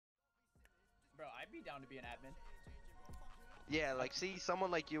I'd be down to be an admin. Yeah, like, see,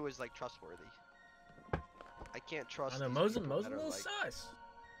 someone like you is, like, trustworthy. I can't trust. I know, these Mo's a people that are, little like... sus.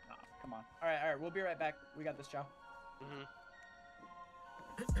 Oh, come on. All right, we'll be right back. We got this, Chow.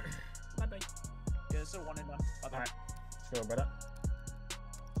 Bye bye. Yeah, this is a one and done. Bye bye. Alright, let's go, brother.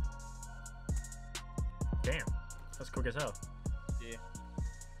 Damn, that's quick as hell. Yeah.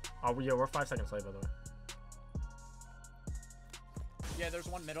 Oh, yeah, we're 5 seconds late, by the way. Yeah, there's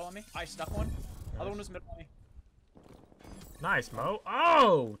one middle on me. I stuck one. Nice. Other one was middle on me. Nice, Mo.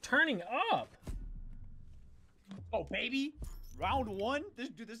 Oh, turning up. Oh, baby. Round one.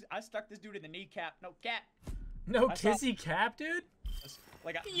 I stuck this dude in the kneecap. No cap. No kissy cap, dude?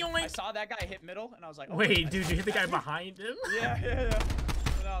 Like, I saw that guy hit middle, and I was like, oh, wait, dude, you hit the guy behind him? Yeah.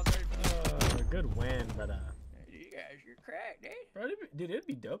 And I was very good win, but, you guys, you're cracked, eh? bro, dude, it'd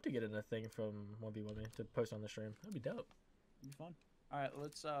be dope to get in a thing from 1v1 to post on the stream. That'd be dope. It'd be fun. All right,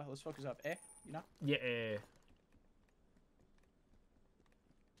 let's focus up. Eh? You know? Yeah.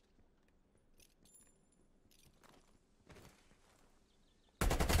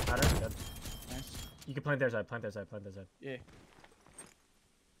 Good. Nice. You can plant their side, plant their side. Yeah.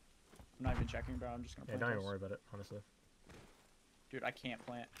 I'm not even checking, bro. I'm just gonna. Yeah, don't even worry about it, honestly. Dude, I can't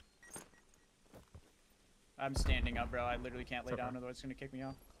plant. I'm standing up, bro. I literally can't lay down, otherwise it's gonna kick me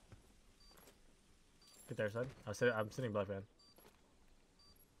off. Get their side. I'm sitting black man.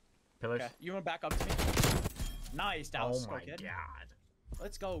 Pillars. Okay, you wanna back up to me? Nice, Dallas. Oh my kid. god.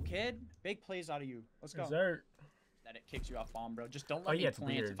 Let's go, kid. Big plays out of you. Let's go. Dessert. That it kicks you off bomb, bro. Just don't let me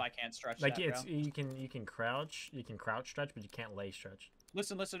plant if I can't stretch. Like that, bro. you can crouch stretch, but you can't lay stretch.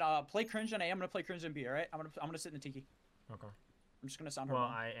 Listen. Play cringe on A. I'm gonna play cringe on B. All right. I'm gonna sit in the tiki. Okay. I'm just gonna sound her. Well,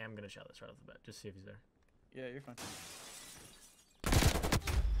 bomb. I am gonna shout this right off the bat. Just see if he's there. Yeah, you're fine.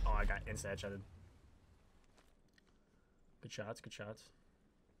 Oh, I got insta headshotted. Good shots.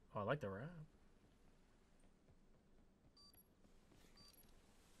 Oh, I like the rap.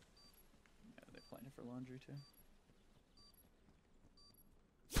 Yeah, they're playing it for laundry too.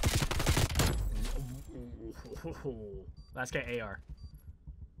 Last guy AR.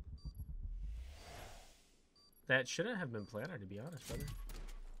 That shouldn't have been planner, to be honest, brother.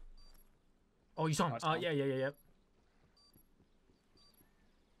 Oh, you saw him. Yeah.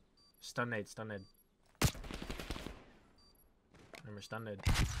 Stun nade. Remember, stun nade.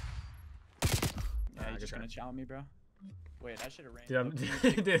 Yeah, you're just gonna chow me, bro. Wait, I should have ran.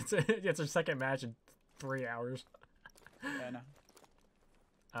 Dude, it's our second match in 3 hours. Yeah, I know.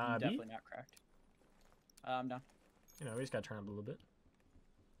 I'm definitely not cracked. I'm down. You know, we just gotta turn up a little bit.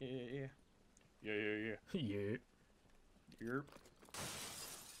 Yeah. Yeah. Yerp.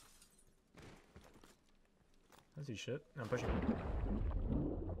 That's his shit. I'm pushing.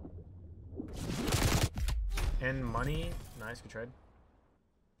 And money. Nice, good trade.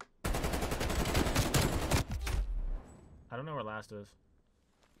 I don't know where last is.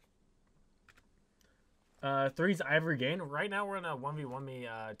 3's Ivory Gain. Right now we're in a 1v1 me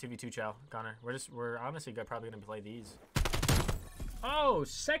 2v2 chow, Connor. We're honestly probably gonna play these. Oh,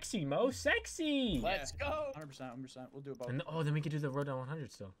 sexy, Mo, sexy. Let's go. 100%. We'll do it both. And then we could do the road to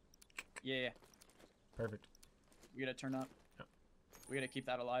 100 still. Yeah. Perfect. We gotta turn up. Yep. We gotta keep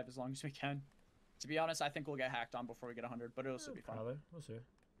that alive as long as we can. To be honest, I think we'll get hacked on before we get 100, but it'll still be fun. Probably. We'll see.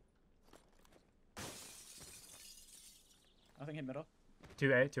 Nothing hit middle.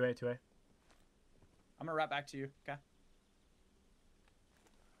 2A. I'm gonna wrap back to you. Okay.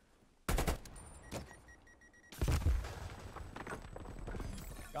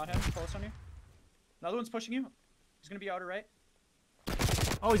 Got him. Close on you. Another one's pushing you. He's gonna be outer right.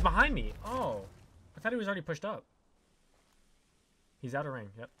 Oh, he's behind me. Oh, I thought he was already pushed up. He's out of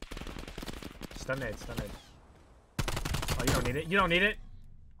ring. Yep. Stun nade. Oh, you don't need it.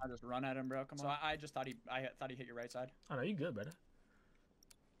 I just run at him, bro. Come on. So I just thought he hit your right side. Oh no, you good, brother.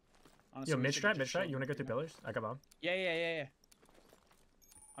 Honestly, Yo, mid strat. You wanna go through pillars? I got bomb. Yeah.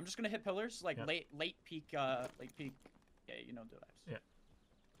 I'm just gonna hit pillars like Yep. late peak. Yeah, you know the vibes. Yeah.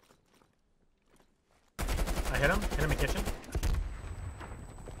 I hit him in kitchen.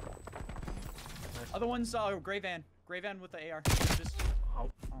 Nice. Other one's gray van with the AR. Just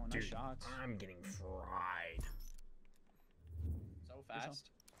oh nice dude, shots. I'm getting fried. So fast.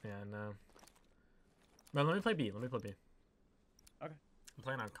 Yeah, no. Well, let me play B. Okay. I'm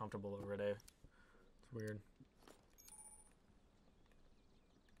playing uncomfortable over there. It's weird.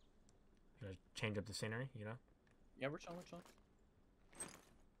 Gotta change up the scenery, you know? Yeah, we're chilling.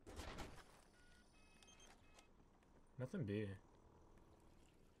 Nothing B.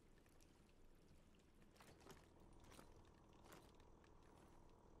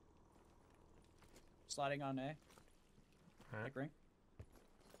 Sliding on A. Alright. Like ring.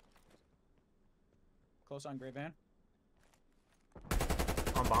 Close on gray van.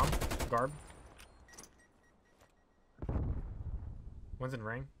 On bomb. Garb. One's in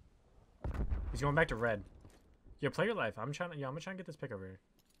ring. He's going back to red. Yeah, play your life. I'm trying to. Yeah, I'm gonna try and get this pick over here.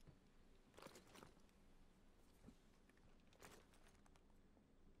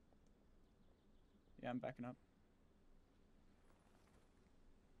 Yeah, I'm backing up.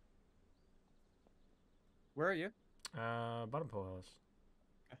 Where are you? Bottom pole house.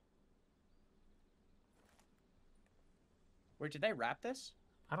 Wait, did they wrap this?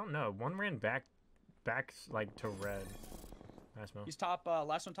 I don't know. One ran back like to red. Nice mo. He's top,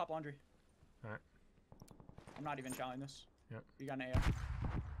 last one top laundry. Alright. I'm not even challenging this. Yep. You got an AF.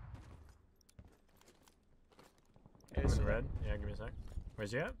 I'm in red. Yeah, give me a sec.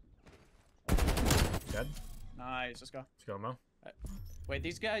 Where's he at? Dead. Nice, let's go. Let's go, Mo. Wait,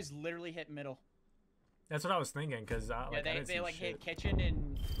 these guys literally hit middle. That's what I was thinking, cause Yeah, like, they like hit kitchen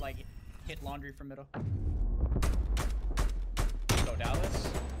and like hit laundry from middle. Go Dallas.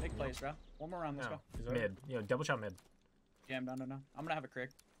 Big plays, bro. One more round, let's go. Mid. You know, double shot mid. Yeah, I'm down. I'm gonna have a Craig.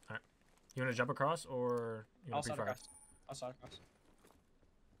 Alright. You wanna jump across or you I'll wanna side pre-fire? across. I'll side across.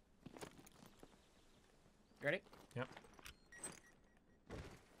 You ready? Yep.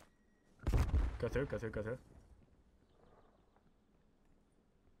 Go through, go through, go through.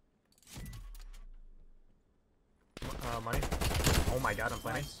 Money. Oh my god, I'm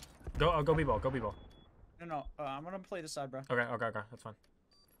planning. Nice. Go B-ball, go B-ball. No, I'm gonna play this side, bro. Okay, that's fine.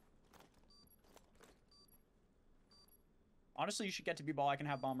 Honestly, you should get to B-ball. I can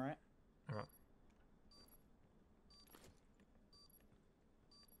have bomb, right? Okay.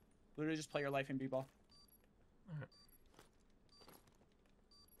 Literally just play your life in B-ball.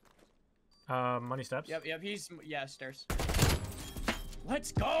 Alright. Money steps? Yep, yeah, stairs.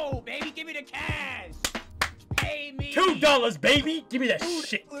 Let's go, baby! Give me the cash! Pay me! $2, baby! Give me that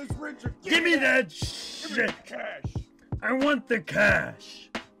shit! Give me that shit! Give me the cash! I want the cash!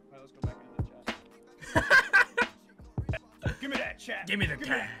 Alright, let's go back into the chat. Give me that chat! Give me the Give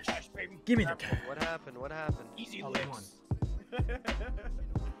cash! Me the cash, baby! Give me the cash! What happened? What happened? Easy Oh, licks.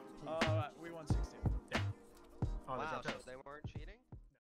 We won 6-2. Yeah. Oh, Wow, they so dropped out. they weren't cheating?